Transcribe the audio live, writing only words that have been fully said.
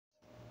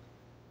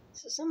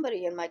So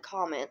somebody in my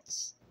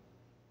comments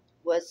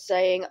was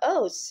saying,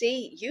 oh,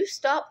 see, you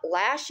stop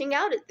lashing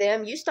out at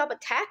them, you stop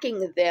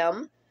attacking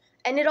them,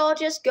 and it all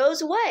just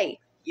goes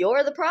away.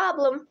 You're the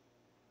problem.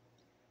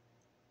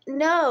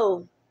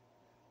 No,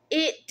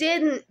 it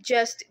didn't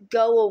just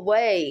go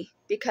away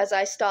because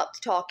I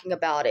stopped talking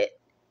about it.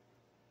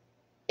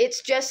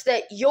 It's just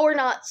that you're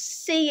not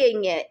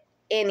seeing it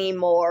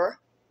anymore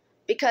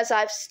because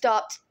I've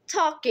stopped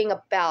talking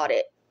about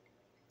it.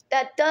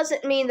 That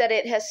doesn't mean that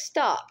it has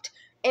stopped.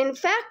 In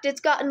fact,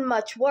 it's gotten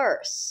much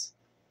worse.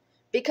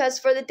 Because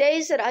for the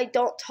days that I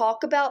don't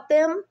talk about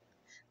them,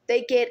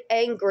 they get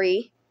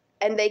angry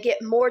and they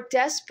get more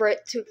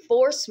desperate to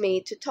force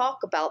me to talk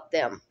about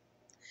them.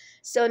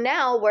 So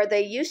now, where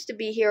they used to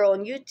be here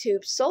on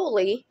YouTube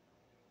solely,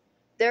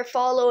 they're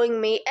following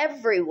me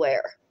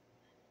everywhere.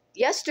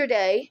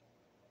 Yesterday,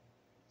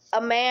 a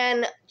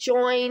man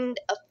joined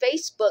a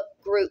Facebook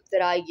group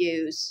that I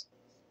use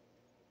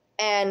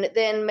and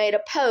then made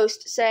a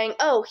post saying,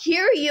 oh,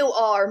 here you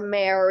are,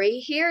 Mary.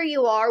 Here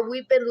you are.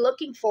 We've been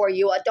looking for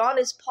you.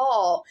 Adonis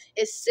Paul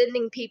is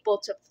sending people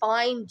to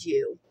find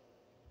you.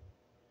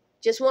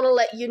 Just want to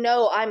let you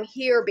know I'm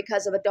here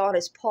because of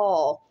Adonis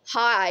Paul.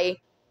 Hi.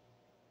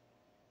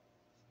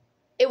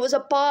 It was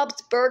a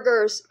Bob's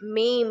Burgers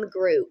meme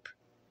group.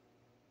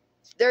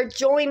 They're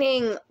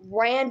joining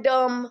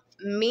random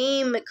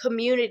meme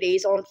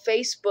communities on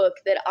Facebook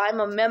that I'm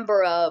a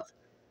member of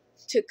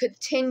to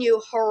continue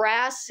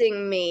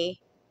harassing me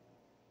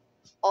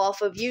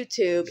off of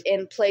YouTube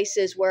in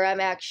places where I'm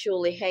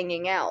actually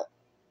hanging out.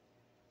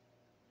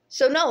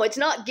 So no, it's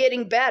not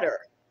getting better.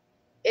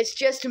 It's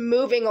just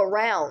moving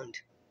around.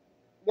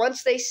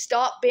 Once they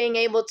stop being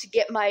able to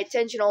get my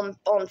attention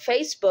on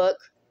Facebook,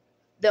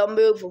 they'll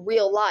move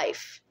real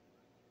life.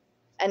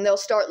 And they'll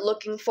start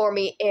looking for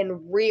me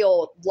in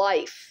real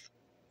life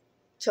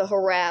to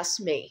harass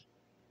me.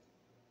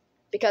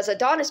 Because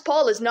Adonis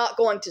Paul is not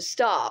going to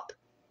stop.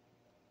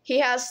 He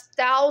has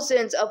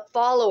thousands of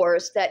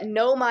followers that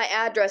know my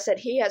address, that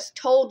he has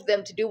told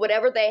them to do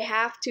whatever they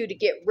have to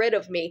get rid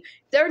of me.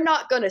 They're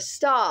not going to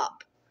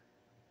stop.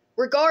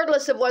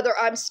 Regardless of whether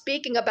I'm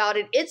speaking about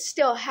it, it's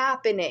still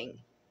happening.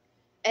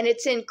 And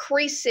it's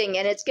increasing,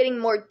 and it's getting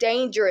more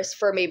dangerous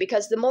for me,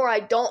 because the more I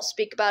don't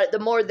speak about it, the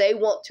more they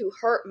want to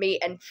hurt me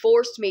and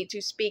force me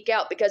to speak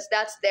out, because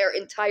that's their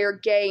entire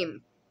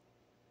game.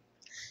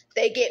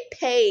 They get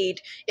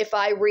paid if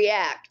I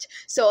react.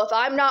 So if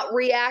I'm not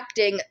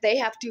reacting, they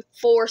have to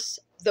force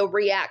the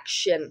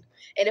reaction.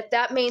 And if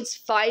that means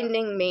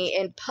finding me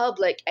in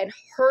public and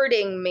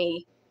hurting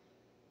me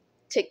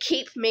to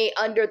keep me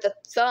under the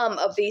thumb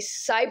of these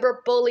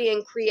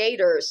cyberbullying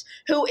creators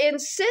who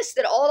insist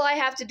that all I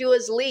have to do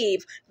is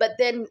leave, but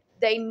then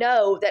they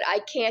know that I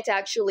can't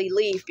actually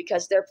leave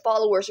because their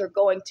followers are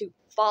going to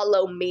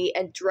follow me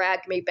and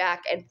drag me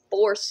back and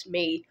force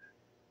me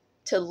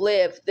to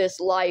live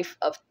this life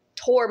of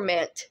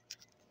torment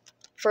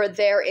for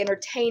their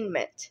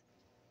entertainment.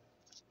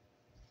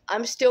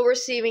 I'm still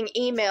receiving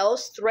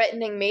emails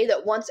threatening me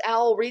that once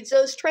Owl reads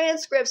those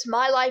transcripts,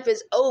 my life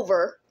is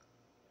over.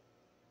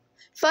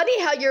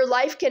 Funny how your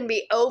life can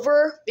be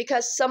over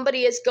because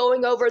somebody is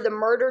going over the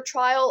murder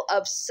trial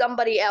of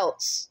somebody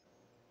else.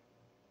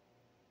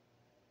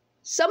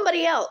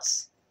 Somebody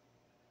else.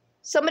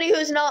 Somebody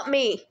who's not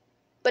me.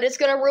 But it's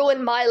going to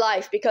ruin my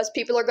life because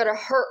people are going to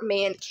hurt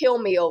me and kill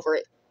me over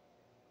it.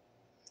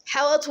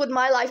 How else would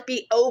my life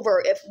be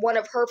over if one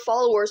of her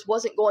followers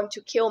wasn't going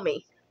to kill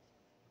me?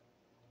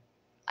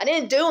 I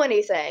didn't do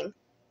anything.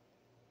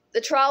 The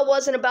trial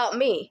wasn't about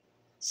me.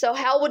 So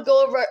how would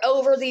go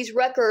over these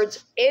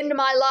records end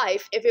my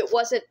life if it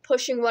wasn't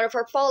pushing one of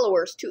her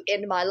followers to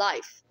end my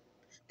life?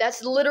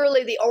 That's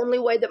literally the only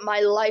way that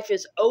my life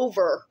is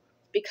over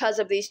because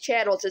of these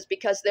channels, is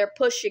because they're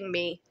pushing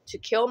me to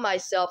kill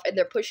myself and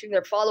they're pushing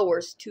their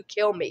followers to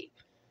kill me.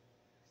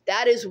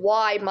 That is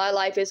why my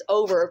life is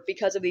over,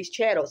 because of these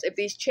channels. If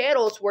these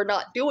channels were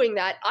not doing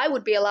that, I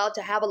would be allowed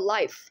to have a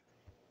life.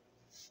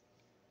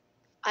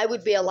 I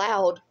would be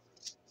allowed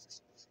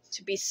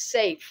to be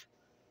safe.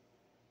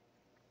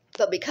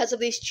 But because of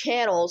these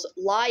channels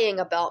lying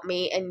about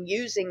me and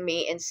using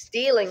me and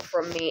stealing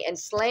from me and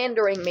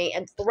slandering me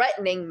and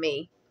threatening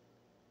me,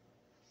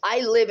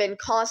 I live in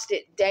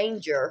constant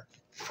danger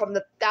from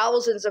the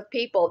thousands of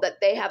people that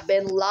they have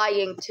been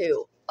lying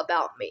to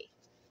about me.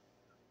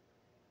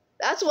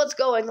 That's what's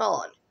going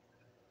on.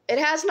 It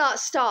has not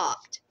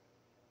stopped.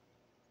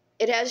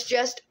 It has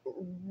just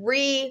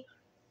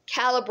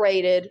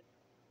recalibrated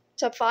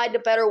to find a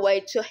better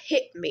way to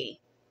hit me.